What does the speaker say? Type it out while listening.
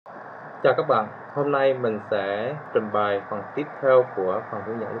Chào các bạn, hôm nay mình sẽ trình bày phần tiếp theo của phần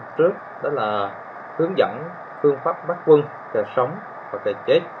hướng dẫn lúc trước. Đó là hướng dẫn phương pháp bắt quân, cờ sống và cờ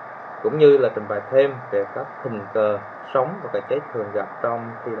chết, cũng như là trình bày thêm về các hình cờ sống và cờ chết thường gặp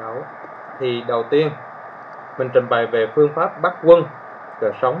trong thi đấu. Thì đầu tiên mình trình bày về phương pháp bắt quân,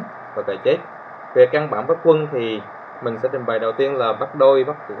 cờ sống và cờ chết. Về căn bản bắt quân thì mình sẽ trình bày đầu tiên là bắt đôi,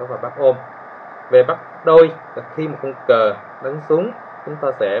 bắt cửa và bắt ôm. Về bắt đôi là khi một con cờ đánh xuống, chúng ta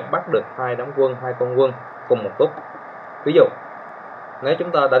sẽ bắt được hai con quân cùng một lúc. Ví dụ nếu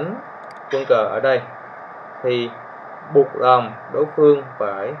chúng ta đánh quân cờ ở đây thì buộc lòng đối phương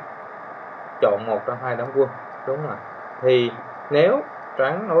phải chọn một trong hai đám quân, đúng rồi. Thì nếu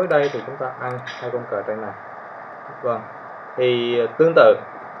trắng nối đây thì chúng ta ăn hai con cờ trên này. Vâng, thì tương tự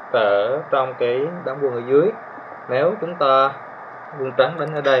ở trong cái đám quân ở dưới, nếu chúng ta quân trắng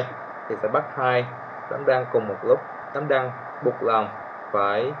đánh ở đây thì sẽ bắt hai đám đan cùng một lúc. Đám đan buộc lòng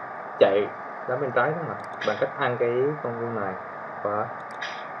phải chạy đám bên trái, đúng không ạ, bằng cách ăn cái con quân này, và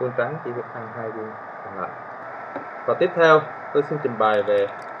quân trắng chỉ việc ăn hai quân còn lại. Và tiếp theo tôi xin trình bày về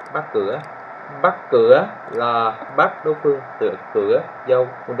bắt cửa. Bắt cửa là bắt đối phương tựa cửa do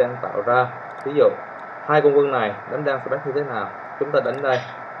quân đan tạo ra. Ví dụ hai con quân này đám đan sẽ bắt như thế nào? Chúng ta đánh đây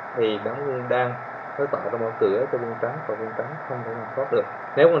thì đám quân đan nó tạo ra một cửa cho quân trắng, và quân trắng không thể nào thoát được.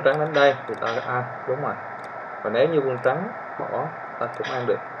 Nếu quân trắng đánh đây thì ta sẽ ăn, đúng rồi. Và nếu như quân trắng bỏ, ta cũng ăn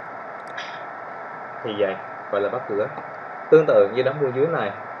được. Thì vậy gọi là bắt cửa. Tương tự như đám quân dưới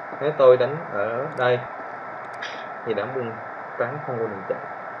này, nếu tôi đánh ở đây thì đám quân trắng không có đường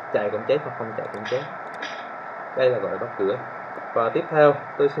chạy cũng chết, mà không chạy cũng chết. Đây là gọi là bắt cửa. Và tiếp theo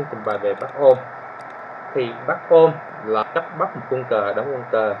tôi xin trình bày về bắt ôm. Thì bắt ôm là cách bắt một quân cờ, đám quân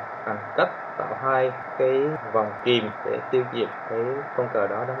cờ bằng cách tạo hai cái vòng kìm để tiêu diệt cái con cờ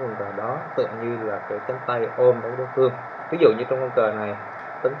đó, đám quân cờ đó, tự như là cái cánh tay ôm đối phương. Ví dụ như trong con cờ này,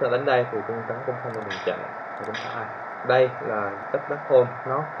 tính ra đánh đây thì quân trắng cũng không có đường chạy, thì chúng ta đây là cách bắt ôm,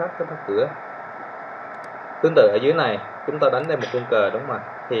 nó khác cách bắt cửa. Tương tự ở dưới này, chúng ta đánh đây một con cờ, đúng không ạ,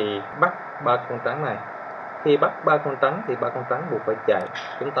 thì bắt ba con trắng này. Khi bắt ba con trắng thì ba con trắng buộc phải chạy.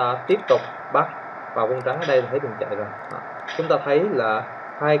 Chúng ta tiếp tục bắt vào con trắng ở đây là thấy đường chạy rồi. Chúng ta thấy là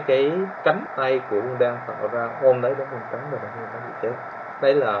hai cái cánh tay của quân đang tạo ra ôm đấy, đó con trắng và con trắng bị chết.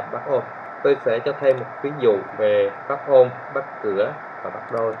 Đây là bắt ôm. Tôi sẽ cho thêm một ví dụ về bắt ôm, bắt cửa và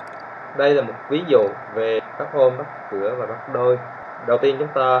bắt đôi. Đây là một ví dụ về bắt ôm, bắt cửa và bắt đôi. Đầu tiên chúng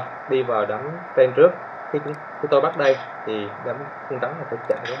ta đi vào đám trên trước. Khi tôi bắt đây thì đám con trắng này phải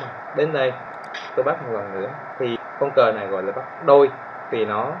chạy, đúng không? Đến đây tôi bắt một lần nữa thì con cờ này gọi là bắt đôi, vì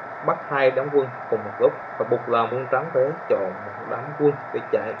nó bắt hai đám quân cùng một lúc, và buộc lòng quân trắng phải chọn một đám quân để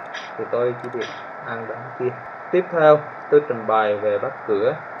chạy, thì tôi chỉ việc ăn đám kia. Tiếp theo tôi trình bày về bắt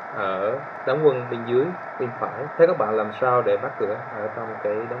cửa ở đám quân bên dưới bên phải. Thế các bạn làm sao để bắt cửa ở trong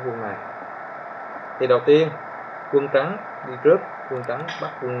cái đám quân này? Thì đầu tiên quân trắng đi trước, quân trắng bắt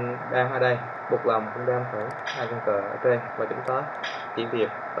quân đan ở đây, buộc lòng quân đan phải hai con cờ ở trên, và chúng ta chỉ việc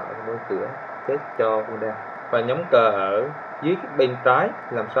tạo một cửa chết cho quân đan. Và nhóm cờ ở dưới bên trái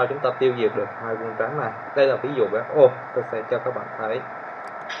làm sao chúng ta tiêu diệt được hai quân trắng này? Đây là ví dụ bắt ôm, tôi sẽ cho các bạn thấy.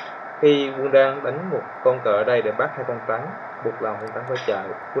 Khi quân đan đánh một con cờ ở đây để bắt hai con trắng, buộc lòng quân trắng phải chạy,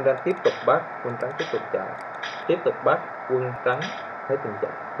 quân đan tiếp tục bắt, quân trắng tiếp tục chạy, tiếp tục bắt, quân trắng thấy tình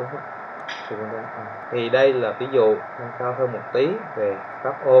chạy, đúng không? Thì đây là ví dụ nâng cao hơn một tí về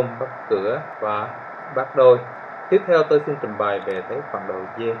bắt ôm, bắt cửa và bắt đôi. Tiếp theo tôi xin trình bày về thế phần đầu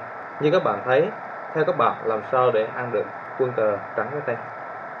dê. Như các bạn thấy, theo các bạn làm sao để ăn được quân cờ trắng ở đây?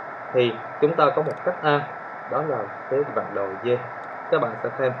 Thì chúng ta có một cách ăn, đó là thế vặn đầu dê. Các bạn sẽ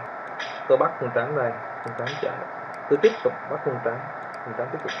thêm, tôi bắt con trắng đây, con trắng chạy, tôi tiếp tục bắt con trắng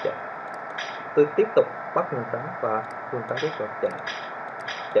tiếp tục chạy, tôi tiếp tục bắt con trắng và con trắng tiếp tục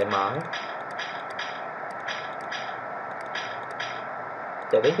chạy mãi,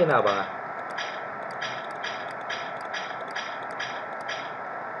 chạy đến khi nào bạn ạ?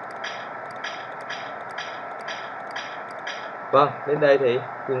 Vâng, đến đây thì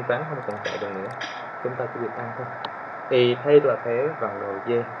quân trắng không còn chạy được nữa, chúng ta chỉ việc ăn thôi. Thì đây là thế vặn đầu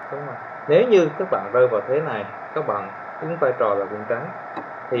dê, đúng không? Nếu như các bạn rơi vào thế này, các bạn đứng vai trò là quân trắng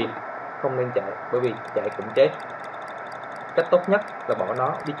thì không nên chạy, bởi vì chạy cũng chết. Cách tốt nhất là bỏ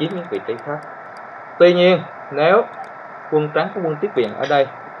nó đi chiếm những vị trí khác. Tuy nhiên nếu quân trắng có quân tiếp viện ở đây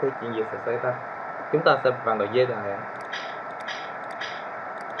thì chuyện gì sẽ xảy ra? Chúng ta sẽ vặn đầu dê này.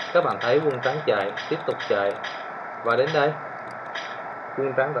 Các bạn thấy quân trắng chạy, tiếp tục chạy, và đến đây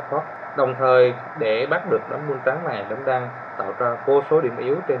quân trắng đã thoát. Đồng thời để bắt được đám quân trắng này, đám đang tạo ra vô số điểm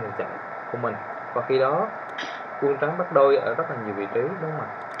yếu trên đường chạy của mình, và khi đó quân trắng bắt đôi ở rất là nhiều vị trí, đúng không ạ?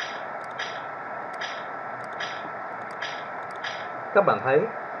 Các bạn thấy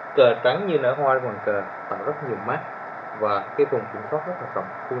Cờ trắng như nở hoa ngoài cờ, tạo rất nhiều mát và cái vùng kiểm soát rất là rộng.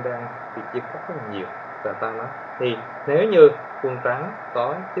 Quân đang bị chia cắt rất là nhiều. Và ta nói thì nếu như quân trắng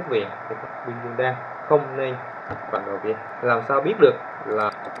có tiếp viện thì các binh quân đang không nên bắt đầu dê. Làm sao biết được là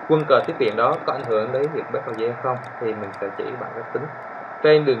quân cờ tiếp viện đó có ảnh hưởng đến việc bắt đầu dê hay không, thì mình sẽ chỉ bằng cách tính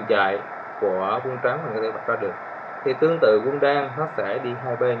trên đường chạy của quân trắng mình có thể bắt ra được. Thì tương tự quân đen nó sẽ đi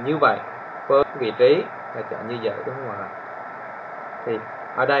hai bên như vậy với vị trí là chạy như vậy, đúng không ạ? Thì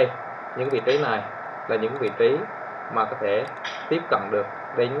ở đây những vị trí này là những vị trí mà có thể tiếp cận được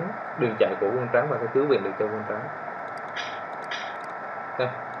đến đường chạy của quân trắng và sẽ cứu viện được cho quân trắng.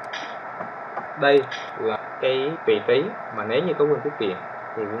 Đây là cái vị trí mà nếu như có quân tiếp viện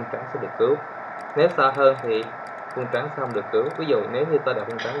thì quân trắng sẽ được cứu. Nếu xa hơn thì quân trắng sẽ không được cứu. Ví dụ nếu như ta đặt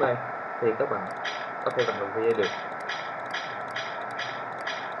quân trắng đây thì các bạn có thể vận động dây được.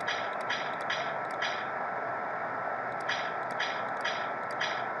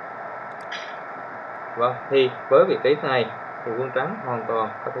 Vâng, thì với vị trí này thì quân trắng hoàn toàn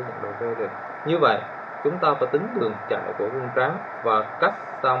có thể nhận đầu V được. Như vậy chúng ta phải tính đường chạy của quân trắng và cách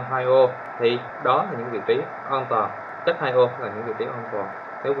xong 2 ô, thì đó là những vị trí an toàn. Cách 2 ô là những vị trí an toàn.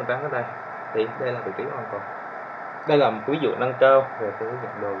 Nếu quân trắng ở đây thì đây là vị trí an toàn. Đây là một ví dụ nâng cao về cái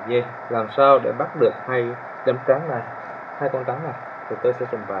nhận đầu V. Làm sao để bắt được hai đám trắng này, hai con trắng này, thì tôi sẽ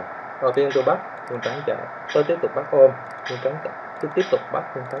trình bày. Đầu tiên tôi bắt quân trắng chạy, tôi tiếp tục bắt ôm quân trắng chạy, tôi tiếp tục bắt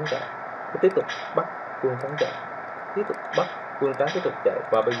quân trắng chạy, tôi tiếp tục bắt quân trắng chạy, tiếp tục bắt quân trắng tiếp tục chạy,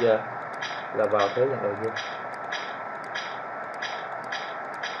 và bây giờ là vào thế nhận đầu tiên.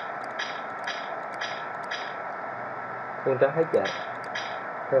 Quân trắng hết chạy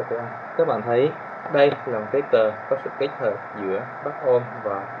theo tôi ăn. Các bạn thấy đây là một cái cờ có sự kết hợp giữa bắt ôm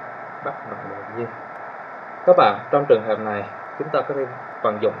và bắt vận đầu dê. Các bạn trong trường hợp này chúng ta có thể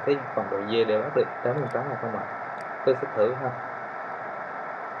vận dụng cái vận đầu dê để bắt được đám quân trắng này không ạ? Tôi sẽ thử ha.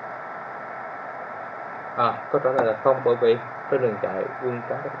 Câu trả lời là không, bởi vì trên đường chạy quân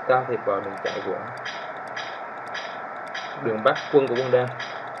trắng can thiệp vào đường chạy của đường bắt quân của quân đen.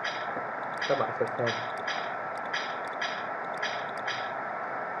 Các bạn sẽ xem.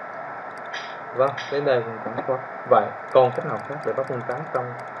 Vâng, đến đây quân trắng thoát. Vậy còn cách nào khác để bắt quân trắng trong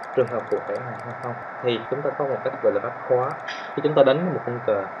trường hợp cụ thể này hay không? Thì chúng ta có một cách gọi là bắt khóa. Khi chúng ta đánh một con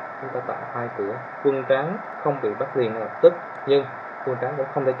cờ, chúng ta tạo hai cửa, quân trắng không bị bắt liền lập tức, nhưng quân trắng cũng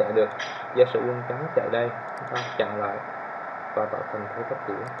không thể chạy được. Giả sử quân trắng chạy đây, chúng ta chặn lại và tạo thành thế bắt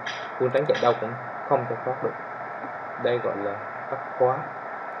cửa. Quân trắng chạy đâu cũng không thể thoát được. Đây gọi là bắt khóa.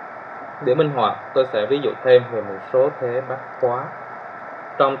 Để minh họa, tôi sẽ ví dụ thêm về một số thế bắt khóa.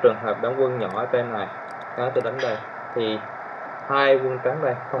 Trong trường hợp đám quân nhỏ ở trên này, tôi đánh đây, thì hai quân trắng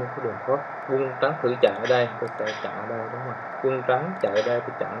đây không có đường thoát. Quân trắng thử chạy ở đây, tôi sẽ chặn ở đây, đúng không? Quân trắng chạy ở đây,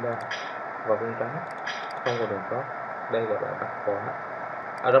 tôi chặn ở đây, và quân trắng không có đường thoát. Đây gọi là bắt khóa.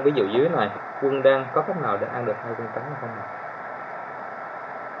 Ở trong ví dụ dưới này, quân đang có cách nào để ăn được hai quân trắng hay không nào?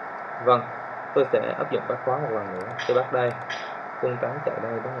 Vâng, tôi sẽ áp dụng bắt khóa một lần nữa. Tôi bắt đây, quân trắng chạy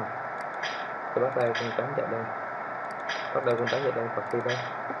đây, đúng không? Tôi bắt đây, quân trắng chạy đây, bắt đây quân trắng chạy đây, và khi đây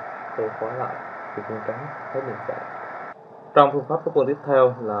tôi khóa lại thì quân trắng hết đường chạy. Trong phương pháp bắt quân tiếp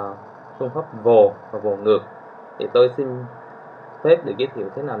theo là phương pháp vồ và vồ ngược. Thì tôi xin phép để giới thiệu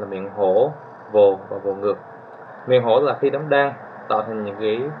thế nào là miệng hổ, vồ và vồ ngược. Miệng hổ là khi đám đan tạo thành những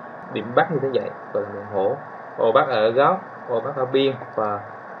cái điểm bắt như thế vậy, gọi là miệng hổ. Hồ bắt ở góc, hồ bắt ở biên và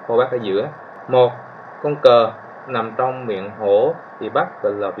hồ bắt ở giữa. Một con cờ nằm trong miệng hổ thì bắt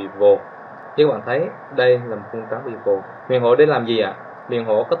gọi là bị vồ. Như các bạn thấy đây là một con trắng bị vồ. Miệng hổ để làm gì ạ? Miệng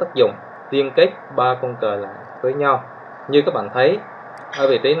hổ có tác dụng liên kết ba con cờ lại với nhau. Như các bạn thấy ở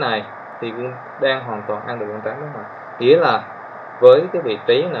vị trí này thì quân đang hoàn toàn ăn được con trắng, đúng không ạ? Nghĩa là với cái vị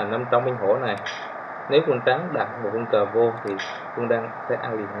trí là nằm trong miệng hổ này, nếu quân trắng đặt một con cờ vô thì quân đan sẽ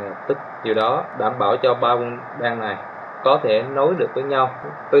ăn liền ngay lập tức. Điều đó đảm bảo cho ba quân đan này có thể nối được với nhau.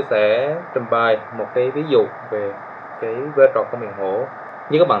 Tôi sẽ trình bày một cái ví dụ về cái vai trò của miệng hổ.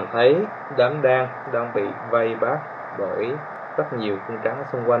 Như các bạn thấy đám đan đang bị vây bắt bởi rất nhiều quân trắng ở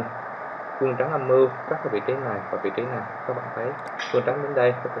xung quanh. Quân trắng âm mưu cắt ở vị trí này và vị trí này. Các bạn thấy quân trắng đến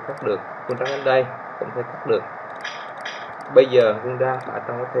đây có thể cắt được, quân trắng đến đây cũng thể cắt được. Bây giờ quân đan ở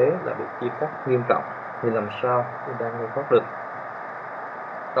trong cái thế là bị chia cắt nghiêm trọng, thì làm sao quân đan không thoát được?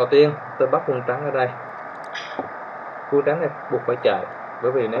 Đầu tiên tôi bắt quân trắng ở đây. Quân trắng này buộc phải chạy,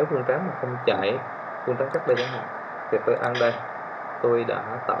 bởi vì nếu quân trắng mà không chạy, quân trắng cắt đây chẳng hạn, thì tôi ăn đây, tôi đã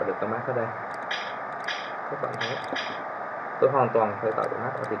tạo được cái mát ở đây. Các bạn thấy tôi hoàn toàn thể tạo được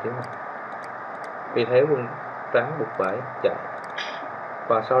mát ở vị trí này. Vì thế quân trắng buộc phải chạy,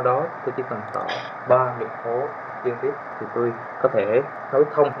 và sau đó tôi chỉ cần tạo 3 miệng hố liên tiếp thì tôi có thể nối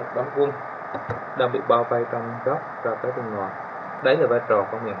thông một đám quân đang bị bao vây trong góc ra tới bên ngoài. Đấy là vai trò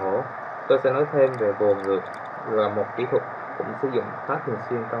của miệng hổ. Tôi sẽ nói thêm về vồ ngược, là một kỹ thuật cũng sử dụng khá thường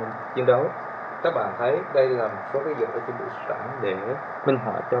xuyên trong chiến đấu. Các bạn thấy đây là một số ví dụ tôi chuẩn bị sẵn để minh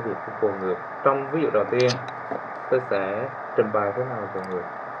họa cho việc vồ ngược. Trong ví dụ đầu tiên, tôi sẽ trình bày thế nào vồ ngược.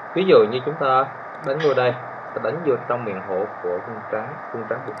 Ví dụ như chúng ta đánh vô đây, ta đánh vô trong miệng hổ của quân trắng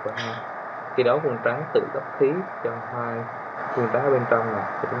buộc qua hai. Khi đó quân trắng tự đắp khí cho hai quân trắng ở bên trong này,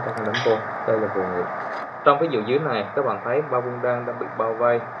 thì chúng ta sẽ đánh vô. Đây là vồ ngược. Trong ví dụ dưới này, các bạn thấy ba quân đang bị bao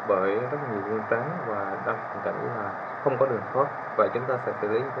vây bởi rất nhiều quân trắng và đang tình cảnh là không có đường thoát. Vậy chúng ta sẽ xử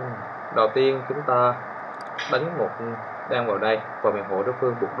lý như thế nào? Đầu tiên chúng ta đánh một đang vào đây, vào miệng hổ đối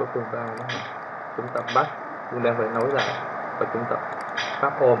phương, buộc đối phương ra, đúng không? Chúng ta bắt quân đang phải nối lại và chúng ta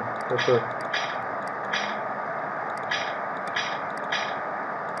bắt ôm đối phương.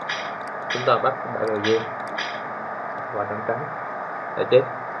 Chúng ta bắt đại đầu dê và đánh trắng đã chết.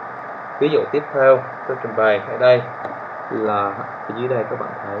 Ví dụ tiếp theo tôi trình bày ở đây là ở dưới đây các bạn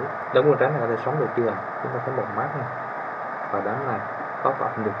thấy đám quân trắng này có thể sống được chưa? Chúng ta thấy một mắt này và đám này có tạo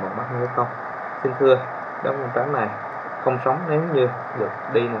được một mắt hay không? Xin thưa, đám quân trắng này không sống nếu như được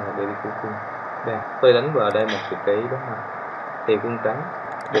đi này để đi quân đây. Tôi đánh vào đây một vị trí đúng không? Thì quân trắng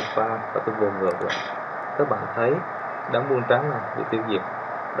buộc qua và tôi vồ ngược lại. Các bạn thấy đám quân trắng này bị tiêu diệt,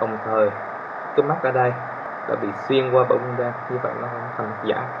 đồng thời cái mắt ở đây đã bị xuyên qua bởi quân đen, như vậy nó thành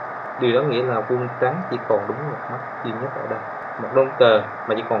giả. Điều đó nghĩa là quân trắng chỉ còn đúng một mắt duy nhất ở đây, một đống cờ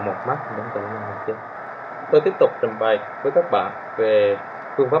mà chỉ còn một mắt thì đống cờ là một chết. Tôi tiếp tục trình bày với các bạn về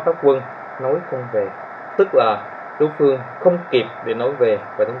phương pháp bắt quân nối quân về, tức là đối phương không kịp để nối về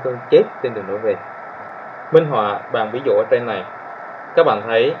và chúng tôi chết trên đường nối về. Minh họa bằng ví dụ ở trên này, các bạn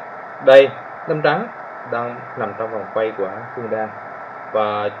thấy đây đám trắng đang nằm trong vòng quay của quân đen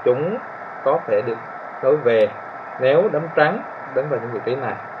và chúng có thể được nối về nếu đám trắng đánh vào những vị trí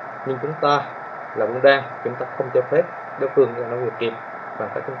này, nhưng chúng ta là quân đen, chúng ta không cho phép đối phương nối về kịp bằng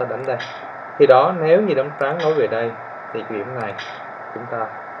cách chúng ta đánh đây. Khi đó nếu như đám trắng nối về đây thì điểm này chúng ta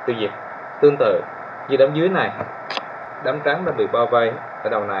tiêu diệt. Tương tự như đám dưới này, đám trắng đã bị bao vây ở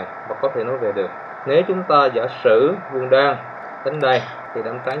đầu này và có thể nối về được. Nếu chúng ta giả sử quân đen đánh đây thì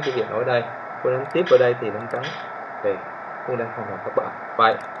đám trắng chỉ việc nối đây, quân đánh tiếp ở đây thì đám trắng về, quân đen không làm các bạn.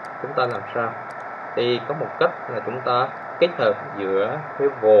 Vậy chúng ta làm sao? Thì có một cách là chúng ta kết hợp giữa cái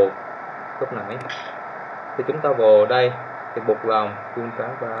vồ lúc nãy, thì chúng ta vồ đây thì buộc lòng quân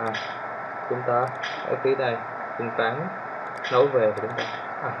trắng và chúng ta ở phía đây quân trắng nối về thì chúng ta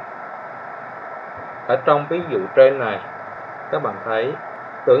ở trong ví dụ trên này các bạn thấy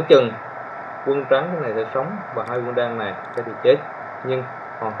tưởng chừng quân trắng cái này sẽ sống và hai quân đen này sẽ bị chết, nhưng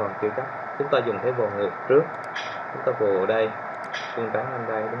hoàn toàn chưa chắc. Chúng ta dùng thế vồ ngược trước, chúng ta vồ ở đây quân trắng lên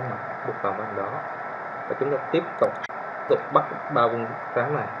đây đúng không, buộc lòng bên đó và chúng ta tiếp tục bắt ba quân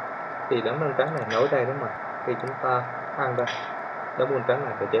trắng này thì đám quân trắng này nối đây đúng không, khi chúng ta ăn đây đám quân trắng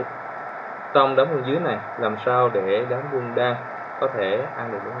này phải chết. Trong đám quân dưới này làm sao để đám quân đen có thể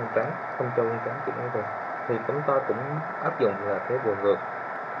ăn được đám quân trắng, không cho quân trắng chịu nối về, thì chúng ta cũng áp dụng là thế vồ ngược.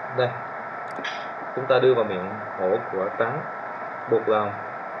 Đây chúng ta đưa vào miệng hổ của trắng, buộc lòng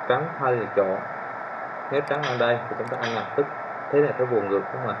trắng hai lựa chọn. Nếu trắng ăn đây thì chúng ta ăn lập tức, thế này thế vồ ngược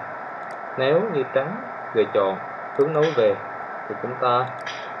đúng không ạ? Nếu như trắng lựa chọn hướng nối về thì chúng ta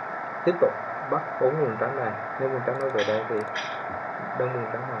tiếp tục bắt 4 quân trắng này. Nếu quân trắng nối về đây thì đám quân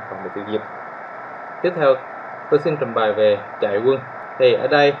trắng hoàn toàn bị tiêu diệt. Tiếp theo tôi xin trình bày về chạy quân. Thì ở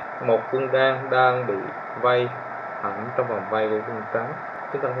đây một quân đen đang bị vây hẳn trong vòng vây của quân trắng,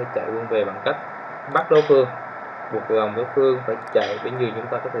 chúng ta phải chạy quân về bằng cách bắt đối phương, buộc lòng đối phương phải chạy để như chúng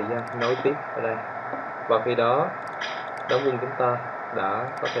ta có thời gian nối tiếp ở đây, và khi đó đám quân chúng ta đã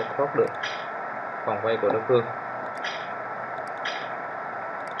có thể thoát được vòng vây của đối phương.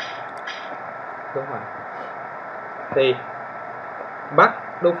 Đúng rồi. Thì bắt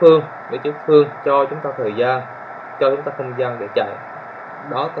đối phương để đối phương cho chúng ta thời gian, cho chúng ta không gian để chạy.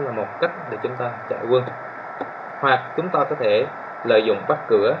 Đó cũng là một cách để chúng ta chạy quân. Hoặc chúng ta có thể lợi dụng bắt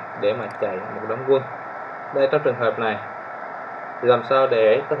cửa để mà chạy một đám quân. Đây trong trường hợp này làm sao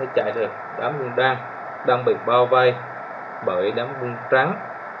để có thể chạy được đám quân đen đang bị bao vây bởi đám quân trắng.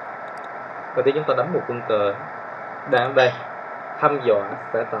 Đầu tiên chúng ta đánh một quân cờ đang ở đây, hăm dọa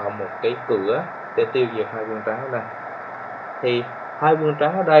sẽ tạo một cái cửa để tiêu diệt hai quân trắng ở đây. Thì hai quân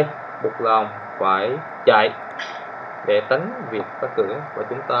trắng ở đây buộc lòng phải chạy để tránh việc phá cửa, và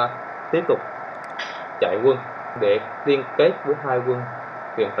chúng ta tiếp tục chạy quân để liên kết với hai quân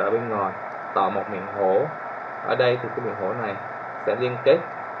viện trợ bên ngoài, tạo một miệng hổ. Ở đây thì cái miệng hổ này sẽ liên kết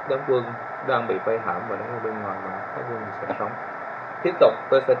đám quân đang bị vây hãm và đám quân bên ngoài, mà các quân sẽ sống. Tiếp tục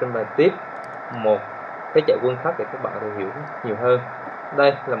tôi sẽ trình bày tiếp một cái chạy quân khác để các bạn có thể hiểu nhiều hơn.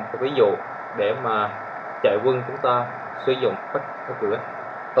 Đây là một cái ví dụ để mà chạy quân chúng ta sử dụng bắt cửa.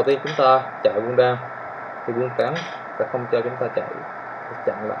 Đầu tiên chúng ta chạy quân đang thì quân trắng sẽ không cho chúng ta chạy,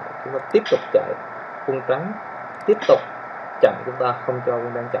 chặn lại, chúng ta tiếp tục chạy. Quân trắng tiếp tục chặn, chúng ta không cho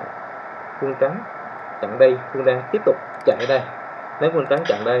quân đang chạy. Quân trắng chặn đây, quân đang tiếp tục chạy đây. Nếu quân trắng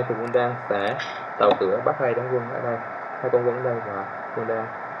chặn đây thì quân đang sẽ tạo cửa bắt hai đám quân ở đây, hai con quân ở đây, và quân đang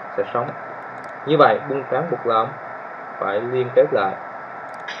sẽ sống. Như vậy quân trắng buộc lòng phải liên kết lại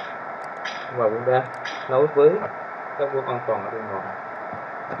và quân đang nối với các quân an toàn ở bên ngoài.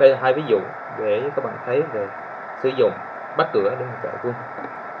 Đây là hai ví dụ để các bạn thấy về sử dụng bắt cửa để mà chạy quân.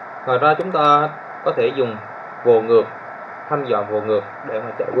 Ngoài ra chúng ta có thể dùng vồ ngược, thăm dò vồ ngược để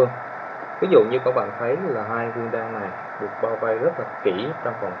mà chạy quân. Ví dụ như các bạn thấy là hai quân đang này được bao vây rất là kỹ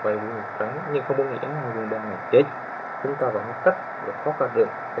trong vòng vây của quân trắng, nhưng không có nghĩa hai quân đang này chết. Chúng ta vẫn có cách để thoát ra được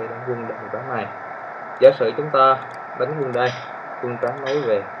cây đánh quân đại bán này. Giả sử chúng ta đánh quân đây, quân trắng nối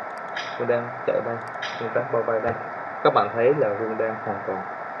về, quân đang chạy đây, quân trắng bao vây đây. Các bạn thấy là quân đang hoàn toàn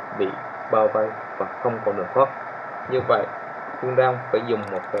bị bao vây và không còn đường thoát. Như vậy quân đang phải dùng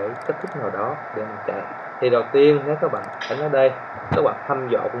một cái cách thức nào đó để mà chạy. Thì đầu tiên nếu các bạn đánh ở đây, các bạn thăm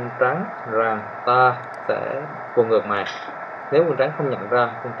dò quân trắng rằng ta sẽ vồ ngược mày. Nếu quân trắng không nhận ra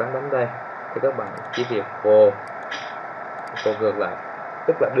quân trắng đánh đây thì các bạn chỉ việc vồ ngược lại,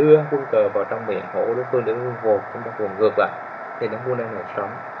 tức là đưa quân cờ vào trong miệng hổ đối phương để vồ, chúng ta vồ ngược lại thì đám quân đang này sống,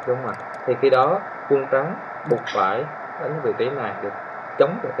 đúng không? Thì khi đó quân trắng buộc phải đánh vị trí này để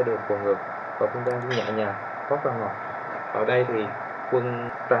chống được cái đường vồ ngược, và quân đang nhẹ nhàng thoát ra ngoài. Ở đây thì quân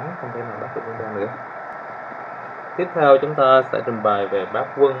trắng không thể nào bắt được quân đang nữa. Tiếp theo chúng ta sẽ trình bày về bắt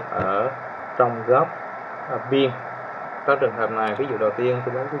quân ở trong góc biên. Trong trường hợp này, ví dụ đầu tiên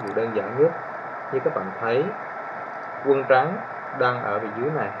tôi lấy ví dụ đơn giản nhất. Như các bạn thấy, quân trắng đang ở vị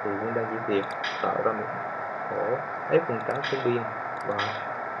dưới này thì quân đang chỉ việc tạo ra một hổ ép quân trắng xuống biên và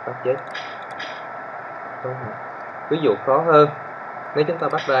bắt chết. Đúng không? Ví dụ khó hơn, nếu chúng ta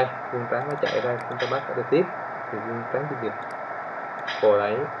bắt đây, quân trắng nó chạy đây, chúng ta bắt ở đây tiếp thì quân trắng chỉ việc vồ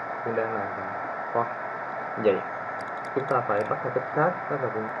lấy quân đang này và thoát. Vậy chúng ta phải bắt theo cách khác, đó là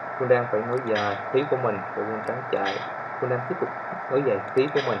quân đang phải nối dài khí của mình rồi quân trắng chạy, quân đang tiếp tục nối dài khí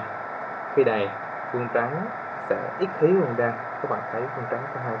của mình. Khi này quân trắng sẽ ít khí quân đang. Các bạn thấy quân trắng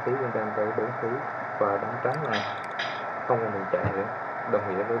có 2 khí, quân đang tới 4 khí, và đám trắng này không còn đường chạy nữa, đồng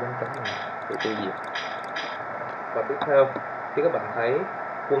nghĩa với đám trắng này bị tiêu diệt. Và tiếp theo, khi các bạn thấy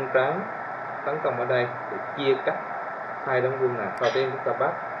quân trắng tấn công ở đây để chia cắt hai đám quân này, đầu tiên chúng ta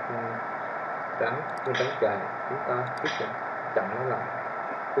bắt quân trắng chạy, chúng ta tiếp tục chặn nó lại.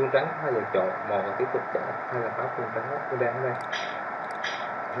 Quân trắng hai lựa chọn, một là tiếp tục chạy, hai là phá quân đang ở đây.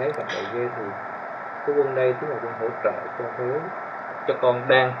 Nếu gặp đội dê thì cái quân đây chính là quân hỗ trợ cho con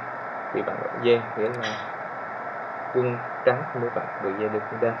đang bị bạn đội dê, nghĩa là quân trắng không được bạn đội dê được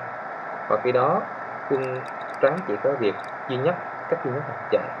quân đang. Và khi đó quân trắng chỉ có việc cách duy nhất là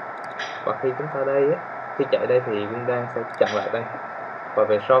chạy. Và khi chúng ta đây khi chạy đây thì quân đang sẽ chặn lại đây. Và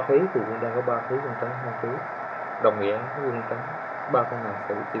về so khí thì quân đang có 3 khí, quân trắng 2 khí, đồng nghĩa quân trắng 3 con này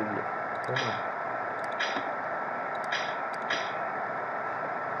sẽ bị tiêu diệt. Đúng không?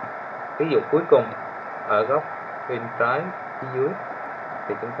 Ví dụ cuối cùng ở góc bên trái phía dưới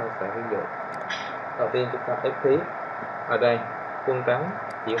thì chúng ta sẽ ví dụ đầu tiên chúng ta ép khí. Ở đây quân trắng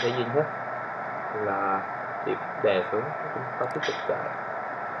chỉ có thể duy nhất là chỉ đè xuống, chúng ta tiếp tục chạy.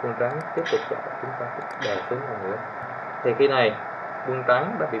 Quân trắng tiếp tục chạy, chúng ta tiếp đè xuống lần nữa. Thì khi này quân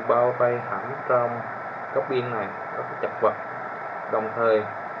trắng đã bị bao vây hẳn trong góc biên này rất chặt vật. Đồng thời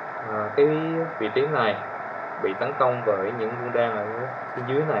cái vị trí này bị tấn công bởi những quân đang ở phía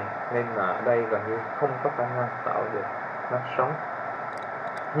dưới này, nên là ở đây gần như không có khả năng tạo được nắp sống.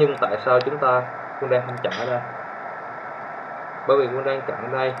 Nhưng tại sao quân đang không chặn ở đây? Bởi vì quân đang chặn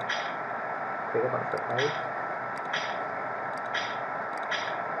ở đây thì các bạn sẽ thấy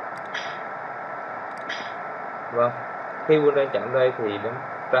vâng, khi quân đang chặn đây thì đám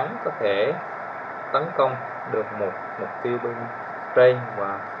trắng có thể tấn công được một mục tiêu bên trên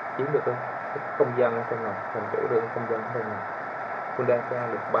và chiếm được cái không gian ở trên này, thành chủ được không gian ở trên này. Quân đang sẽ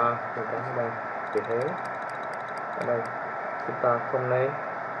được 3 quân trắng ở đây, vì thế ở đây chúng ta không nên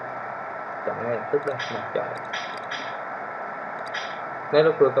chặn ngay lập tức đây mà chạy. Nếu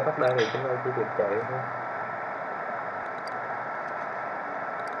đối phương có bắt đây thì chúng ta chỉ việc chạy thôi.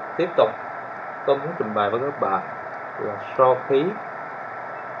 Tiếp tục tôi muốn trình bày với các bạn là so khí.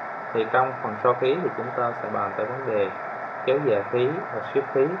 Thì trong phần so khí thì chúng ta sẽ bàn tới vấn đề kéo dài khí và siết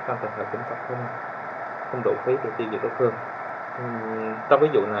khí trong trường hợp chúng ta không đủ khí để tiêu diệt đối phương. Trong ví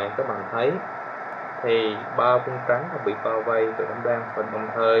dụ này các bạn thấy thì 3 quân trắng bị bao vây từ đám đang, và đồng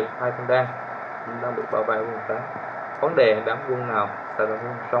thời 2 con đang đang bị bao vây của quân trắng. Vấn đề đám quân nào sẽ là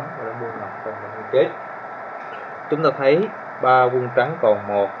quân sống và đám quân nào sẽ là quân chết. chúng ta thấy ba quân trắng còn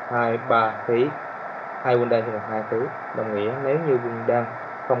 1, 2, 3 khí, hai quân đen chỉ còn 2 khí, đồng nghĩa nếu như quân đen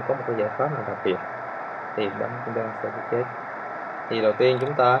không có một cái giải pháp nào đặc biệt thì đám quân đen sẽ bị chết. Thì đầu tiên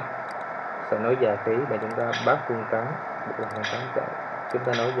chúng ta sẽ nối dài khí và chúng ta bắt quân trắng, buộc là quân trắng chạy, chúng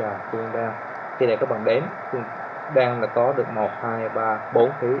ta nối dài quân đen. Khi này các bạn đếm quân đen là có được 1, 2, 3,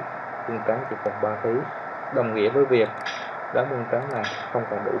 4 khí, quân trắng chỉ còn 3 khí, đồng nghĩa với việc đám quân trắng này không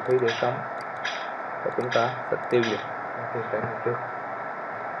còn đủ khí để sống và chúng ta sẽ tiêu diệt quân trắng này trước.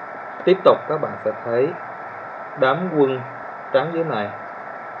 Tiếp tục các bạn sẽ thấy đám quân trắng dưới này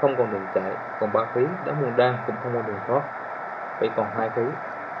không còn đường chạy, còn 3 khí, đám quân đen cũng không còn đường thoát, vậy còn 2 khí.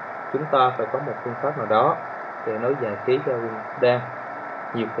 Chúng ta phải có một phương pháp nào đó để nối dài khí cho quân đen,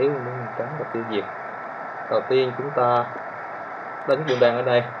 nhiều khí quân trắng và tiêu diệt. Đầu tiên chúng ta đánh quân đen ở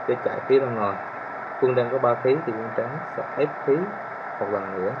đây để chạy khí ra ngoài. Quân đen có 3 khí thì quân trắng sẽ ép khí một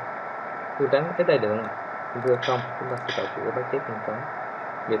lần nữa. Quân trắng ép đây được thưa không, chúng ta sẽ tạo cửa bắt chết quân trắng.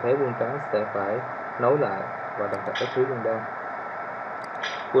 Vì thế quân trắng sẽ phải nối lại và đồng thời ép khí quân đen.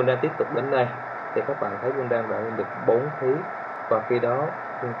 Quân đen tiếp tục đến đây thì các bạn thấy quân đen đã lên được 4 khí và khi đó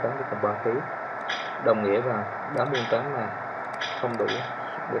quân trắng chỉ còn 3 khí, đồng nghĩa rằng đám quân trắng này không đủ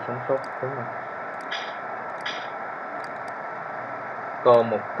để sống sót, đúng không? Còn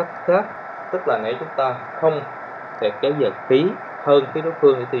một cách khác, tức là nếu chúng ta không thể kéo dài khí hơn khí đối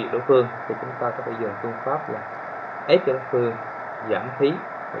phương để tiêu diệt đối phương thì chúng ta có thể dùng phương pháp là ép cho đối phương giảm khí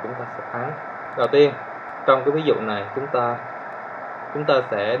và chúng ta sẽ thắng. Đầu tiên trong cái ví dụ này chúng ta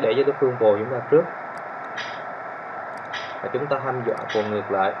sẽ để cho đối phương vồ chúng ta trước và chúng ta hăm dọa vồ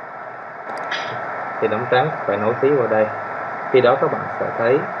ngược lại thì đám trắng phải nối khí vào đây. Khi đó các bạn sẽ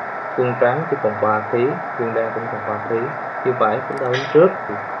thấy quân trắng chỉ còn 3 khí, quân đen cũng còn 3 khí. Như vậy chúng ta đánh trước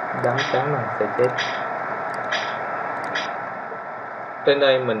thì đám trắng này sẽ chết. Trên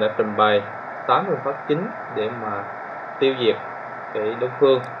đây mình đã trình bày 8 phương pháp chính để mà tiêu diệt cái đối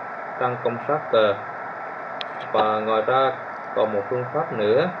phương tăng công sát cờ. Và ngoài ra còn một phương pháp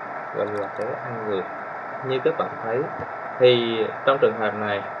nữa gọi là cái ăn ngược. Như các bạn thấy thì trong trường hợp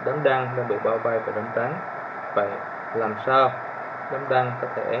này đám đen đang bị bao vây bởi đám trắng. Vậy làm sao đám đen có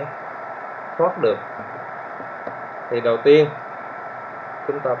thể thoát được? Thì đầu tiên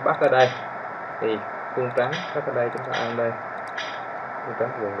chúng ta bắt ở đây thì quân trắng bắt ở đây, chúng ta ăn đây, quân trắng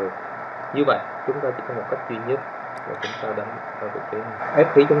vồ ngược. Như vậy chúng ta chỉ có một cách duy nhất là chúng ta đánh vào vị trí này,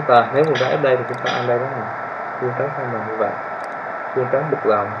 ép khí chúng ta. Nếu quân trắng ép đây thì chúng ta ăn đây đó nè, quân trắng không làm như vậy, quân trắng buộc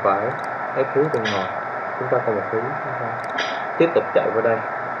lòng phải ép khí bên ngoài. Chúng ta còn một khí, chúng ta tiếp tục chạy vào đây,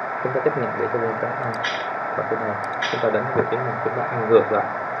 chúng ta chấp nhận để cho quân trắng ăn và cái này chúng ta đánh vị trí này, chúng ta ăn ngược lại.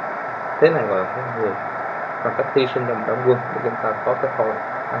 Thế này gọi là ăn ngược, bằng cách hy sinh ra một đám quân để chúng ta có cái khâu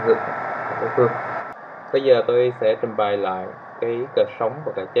ăn ngược của đối phương. Bây giờ tôi sẽ trình bày lại cái cờ sống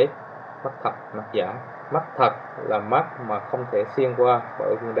và cờ chết, mắt thật, mắt giả. Mắt thật là mắt mà không thể xuyên qua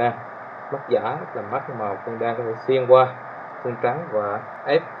bởi quân đen. Mắt giả là mắt mà quân đen có thể xuyên qua quân trắng và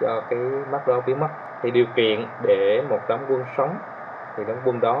ép cho cái mắt đó biến mất. Thì điều kiện để một đám quân sống thì đám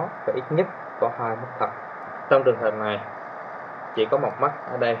quân đó phải ít nhất có 2 mắt thật. Trong trường hợp này chỉ có một mắt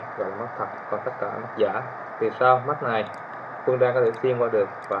ở đây gọi là mắt thật, còn tất cả mắt giả. Vì sao? Mắt này quân đen có thể xuyên qua được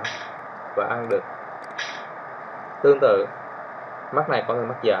và ăn được. Tương tự mắt này còn là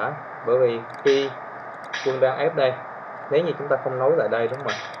mắt giả, bởi vì khi quân đen ép đây, nếu như chúng ta không nối lại đây đúng không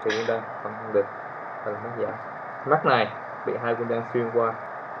ạ, thì quân đen không ăn được, là mắt giả. Mắt này bị hai quân đen xuyên qua,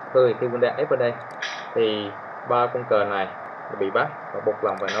 bởi vì khi quân đen ép ở đây thì 3 con cờ này bị bắt và buộc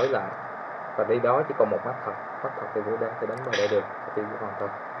lòng phải nối lại, và đi đó chỉ còn một mắt thật. Mắt thật thì quân đen sẽ đánh vào đây được, tiêu diệt hoàn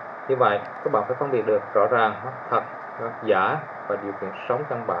toàn. Như vậy các bạn phải phân biệt được rõ ràng mắt thật, mắt giả, và điều kiện sống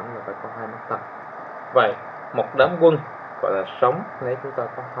căn bản là phải có 2 mắt thật. Vậy một đám quân gọi là sống nếu chúng ta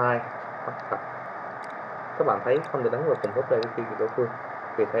có 2 mắt thật. Các bạn thấy không thể đánh vào cùng lúc đây với tiêu diệt đối phương,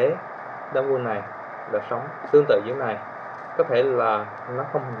 vì thế đám quân này là sống. Tương tự dưới này có thể là nó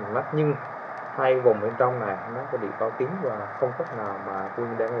không hình mắt, nhưng hai vùng bên trong này nó sẽ bị bao kín và không cách nào mà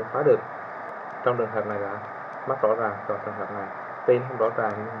quân đen phá được. Trong trường hợp này là mắt rõ ràng, còn trường hợp này tuy không rõ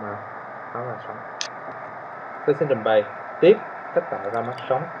ràng nhưng mà nó là sống. Tôi xin trình bày tiếp cách tạo ra mắt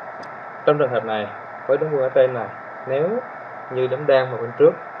sống. Trong trường hợp này với đám quân ở trên này, nếu như đám đen mà bên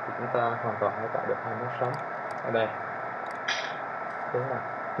trước thì chúng ta hoàn toàn có tạo được 2 mắt sống ở đây, đúng không?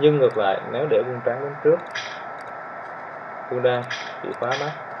 Nhưng ngược lại, nếu để quân trắng đến trước, quân đen bị phá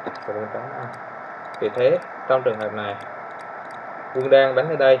mắt và quân trắng ăn. Vì thế trong trường hợp này quân đen đánh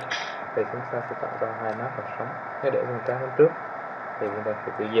ở đây thì chúng ta sẽ tạo ra 2 mắt và sống. Nếu để quân trắng đến trước thì quân đen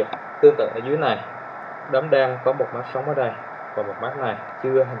sẽ tiêu diệt. Tương tự ở dưới này, đám đen có một mắt sống ở đây và một mắt này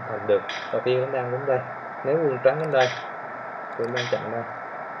chưa hình thành được. Đầu tiên đám đen đến đây, nếu quân trắng đến đây, quân đen chặn đây.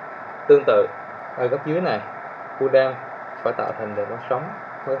 Tương tự ở góc dưới này, quân đang phải tạo thành được nó sống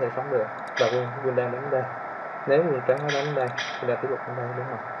mới có thể sống được. Và quân đang đánh đây, nếu quân trắng nó đánh đây, quân đang tiếp tục đánh đây, đúng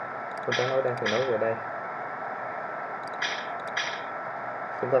không? Quân trắng nói đây thì nói về đây,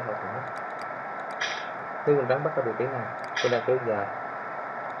 chúng ta thỏa thuận. Nếu quân trắng bắt ở vị trí này, quân đang kéo dài,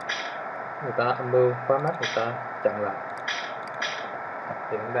 người ta âm mưu phá mắt, người ta chặn lại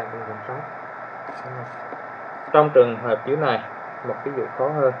thì quân đang cũng sống. Trong trường hợp dưới này, một ví dụ khó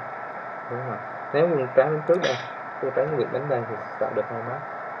hơn, đúng không? Nếu quân trắng đến trước đây, quân trắng việc đánh đây thì tạo được 2 mắt.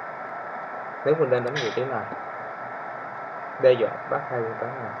 Nếu quân đang đánh vị trí này, đe dọa bắt hai quân trắng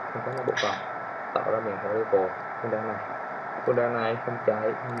này, quân trắng nó buộc vào, tạo ra miệng hổ để vồ quân đang này không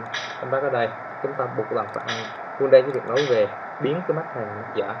chạy, không bắt ở đây, chúng ta buộc làm phải ăn. Quân đang chỉ việc nói về biến cái mắt thành mắt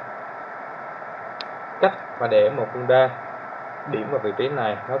giả. Cách mà để một quân đa điểm vào vị trí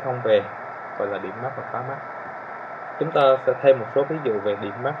này nó thông về gọi là điểm mắt và phá mắt. Chúng ta sẽ thêm một số ví dụ về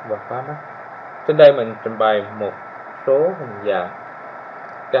điểm mắt và phá mắt. Trên đây mình trình bày một số hình dạng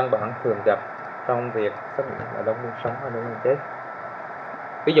căn bản thường gặp trong việc xác định là đông quân sống hay đông quân chết.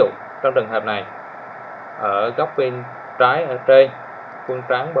 Ví dụ trong trường hợp này, ở góc bên trái ở trên, quân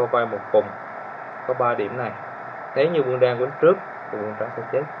trắng bao vây một vùng có 3 điểm này. Nếu như quân đang quấn trước thì quân trắng sẽ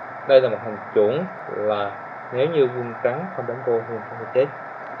chết. Đây là một hình chuẩn là nếu như quân trắng không đánh vô thì quân trắng sẽ chết.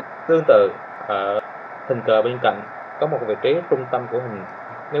 Tương tự ở hình cờ bên cạnh có một vị trí trung tâm của hình,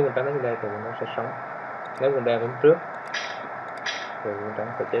 nếu quân trắng đến đây thì quân trắng sẽ sống, nếu quân đang đến trước thì quân trắng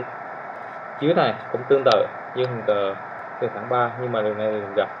sẽ chết. Dưới này cũng tương tự như hình cờ từ thẳng 3, nhưng mà đường này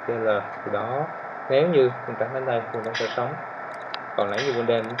đường gặp KL, từ đó nếu như quân trắng đến đây quân trắng sẽ sống, còn nếu như quân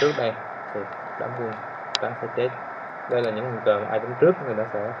đang đến trước đây thì đám quân trắng sẽ chết. Đây là những hình cờ mà ai đến trước người ta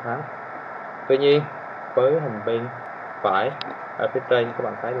sẽ thắng. Tuy nhiên với hình bên phải ở phía trên các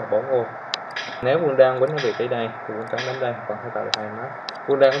bạn thấy là 4 ô. Nếu quân đang quấn ở vị trí đây thì quân trắng đến đây vẫn sẽ tạo được 2 mắt.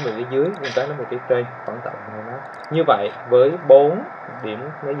 Quân đang ở vị trí dưới, quân trắng đến vị trí trên vẫn tạo được 2 mắt. Như vậy với 4 điểm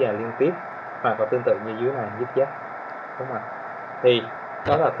nối dài liên tiếp hoặc là tương tự như dưới này zig zag, đúng không? Thì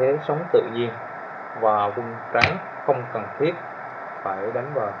đó là thế sống tự nhiên và quân trắng không cần thiết phải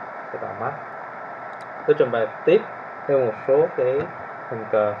đánh vào cái tạo mắt. Tôi trình bày tiếp theo một số cái hình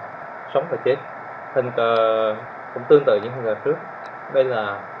cờ sống và chết. Hình cờ cũng tương tự những hình cờ trước. Đây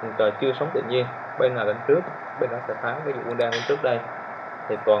là hình cờ chưa sống tự nhiên, bên nào đánh trước bên đó sẽ thắng. Ví dụ quân đang đánh trước đây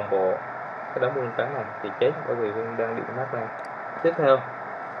thì toàn bộ cái đám quân trắng này thì chết, bởi vì quân đang bị mát này. Tiếp theo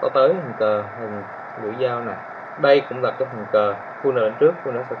có tới hình cờ hình lưỡi dao này. Đây cũng là cái hình cờ quân nào đánh trước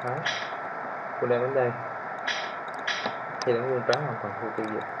quân đó sẽ thắng. Quân đang đến đây thì đám quân trắng hoàn toàn không tiêu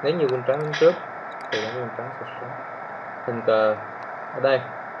diệt. Nếu như quân trắng đến trước thì đám quân trắng sẽ sống. Hình cờ ở đây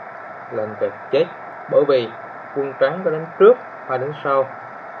là hình cờ chết, bởi vì quân trắng có đánh trước hay đánh sau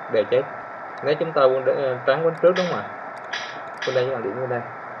đều chết. Nếu chúng ta quân trắng đánh trước, đúng không ạ? Quân đây những điểm ở đây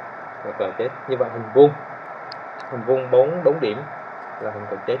là cờ chết. Như vậy hình vuông 4 điểm là hình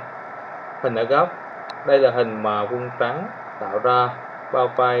cờ chết. Hình ở góc, đây là hình mà quân trắng tạo ra bao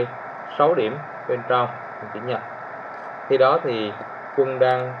vây 6 điểm bên trong hình chữ nhật. Khi đó thì quân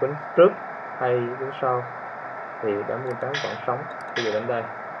đang quấn trước hay đứng sau thì đám quân trắng vẫn sống. Bây giờ đến đây,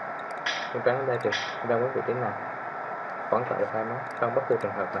 quân trắng đến đây thì đang quấn vị trí này vẫn tạo được 2 mắt trong bất cứ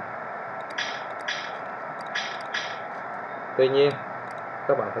trường hợp này. Tuy nhiên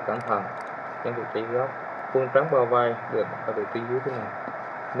các bạn phải cẩn thận những vị trí góc. Quân trắng bao vây được ở vị trí dưới thế này.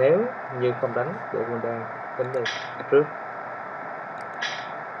 Nếu như không đánh để quân đang đến đây trước,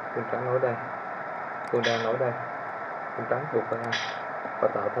 quân trắng nối đây, quân đang nối đây, quân trắng buộc vào ăn và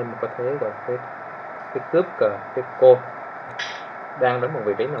tạo thêm một cái thế gọi là cái cướp cờ, cái cô đang đến một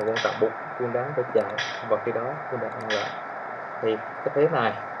vị trí nào quan trọng, buộc quân trắng phải chạy, và khi đó quân đang ăn lại. Thì cái thế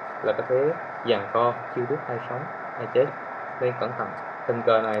này là cái thế giằng co, chưa biết ai sống ai chết, nên cẩn thận. Hình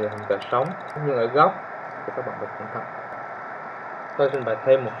cờ này là hình cờ sống, nhưng ở góc thì các bạn phải cẩn thận. Tôi xin bày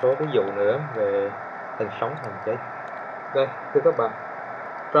thêm một số ví dụ nữa về hình sống hình chết. Đây, thưa các bạn,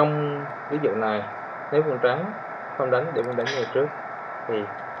 trong ví dụ này, nếu quân trắng không đánh để quân đánh người trước thì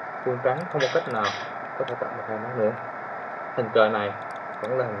quân trắng không có cách nào có thể tạo được 2 mắt nữa. Hình cờ này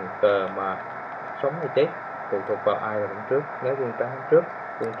vẫn là hình cờ mà sống hay chết phụ thuộc vào ai là đánh trước. Nếu quân trắng đánh trước,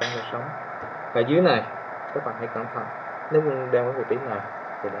 quân trắng sẽ sống. Và dưới này các bạn hãy cẩn thận, nếu quân đang ở vị trí này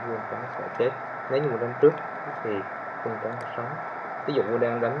thì đánh quân trắng sẽ chết. Nếu như quân đánh trước thì quân trắng sẽ sống. Ví dụ quân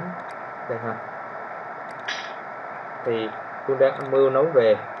đang đánh đây ha, thì quân đang âm mưu nối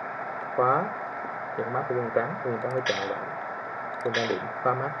về phá những mắt của quân trắng phải chặn lại. Quân đang điểm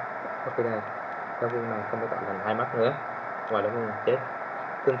phá mắt, có khi này cái quân này không thể tạo thành 2 mắt nữa, ngoài đó quân chết.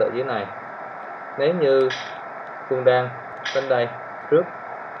 Tương tự dưới này, nếu như quân đang đến đây trước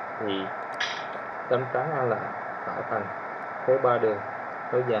thì đám trắng ăn lại tạo thành thế 3 đường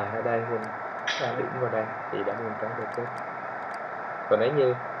nối dài ở đây, quân điểm vào đây thì đánh quân trắng sẽ chết. Còn nếu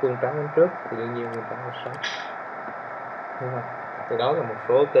như quân trắng đến trước thì đương nhiên quân trắng sẽ sống, đúng không? Thì đó là một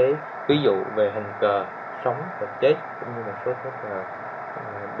số cái ví dụ về hình cờ sống và chết, cũng như một số cái cờ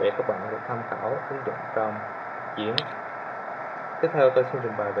để các bạn có thể tham khảo ứng dụng trong diễn. Tiếp theo tôi xin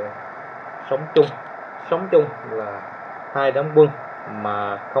trình bày về sống chung. Sống chung là hai đám quân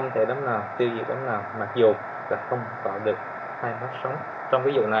mà không thể đám nào tiêu diệt đám nào, mặc dù là không tạo được hai mắt sống. Trong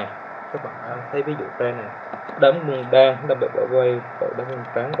ví dụ này các bạn thấy ví dụ trên này, đám quân đan đang bị bao vây bởi đám quân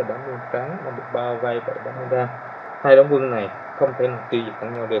trắng, và đám quân trắng đang bị bao vây bởi đám quân đan. Hai đám quân này không thể nào tiêu diệt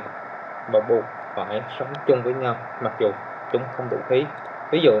lẫn nhau được và buộc phải sống chung với nhau, mặc dù chúng không đủ khí.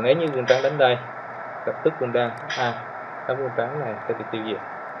 Ví dụ nếu như quân trắng đến đây, lập tức quân đan đám quân trắng này sẽ bị tiêu diệt.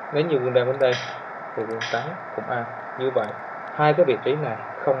 Nếu như quân đan đến đây thì quân trắng cũng như vậy. Hai cái vị trí này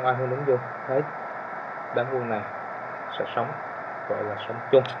không ai hướng đến vô hết, đám quân này sẽ sống, gọi là sống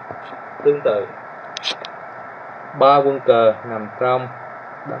chung. Tương tự, ba quân cờ nằm trong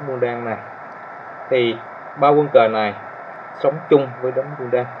đám quân đan này thì ba quân cờ này sống chung với đám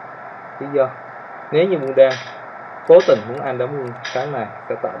quân đan. Lý do, nếu như quân đan cố tình muốn ăn đám quân trắng này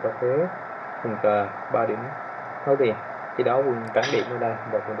sẽ tạo ra thế hình cờ 3 điểm nối liền, khi đó quân trắng điểm ở đây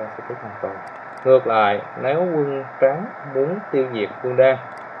và quân đan sẽ chết hoàn toàn. Ngược lại, nếu quân trắng muốn tiêu diệt quân đan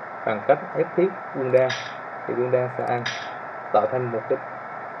bằng cách ép thiết quân đan thì quân đan sẽ ăn, tạo thành một cái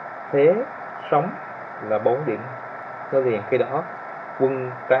thế sống là 4 điểm nối liền. Khi đó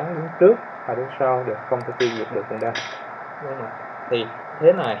quân trắng đứng trước hay đứng sau đều không thể tiêu diệt được quân đan, đúng không? Thì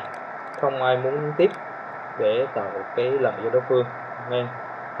thế này không ai muốn tiếp để tạo cái lợi cho đối phương, nên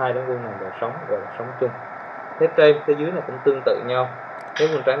hai đám quân này đều sống, gọi là sống chung. Thế trên thế dưới này cũng tương tự nhau. Nếu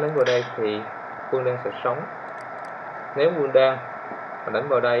quân trắng đánh vào đây thì quân đan sẽ sống. Nếu quân đan mà đánh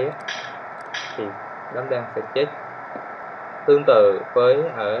vào đây thì đám đan sẽ chết. Tương tự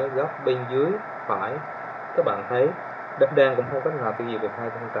với ở góc bên dưới phải, các bạn thấy đám đan cũng không cách nào tiêu diệt được hai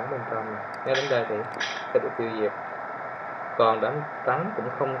con trắng bên trong này. Nếu đánh đây thì sẽ bị tiêu diệt. Còn đám trắng cũng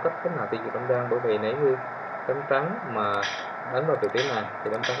không cách nào tiêu diệt đám đan, bởi vì nếu như đám trắng mà đánh vào vị trí này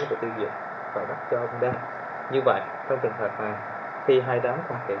thì đám trắng có thể tiêu diệt, phải bắt cho đám đan. Như vậy trong trường hợp này, khi hai đám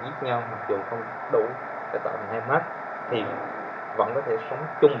không thể giết nhau, mặc dù không đủ để tạo thành hai mắt, thì vẫn có thể sống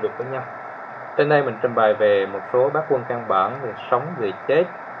chung được với nhau. Trên đây mình trình bày về một số bát quân căn bản về sống, về chết,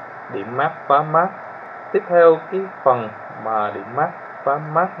 điểm mát, phá mát. Tiếp theo cái phần mà điểm mát, phá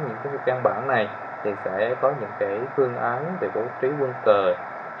mát, những cái căn bản này thì sẽ có những cái phương án về bố trí quân cờ,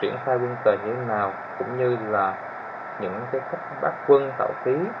 triển khai quân cờ như thế nào, cũng như là những cái cách bắt quân tạo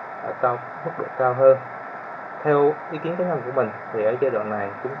khí ở mức độ cao hơn. Theo ý kiến cá nhân của mình thì ở giai đoạn này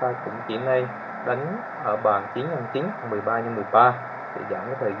chúng ta cũng chỉ nên đánh ở bàn 9x9, 13x13 để giảm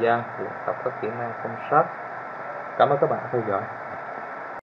cái thời gian luyện tập các kỹ năng không sát. Cảm ơn các bạn đã theo dõi.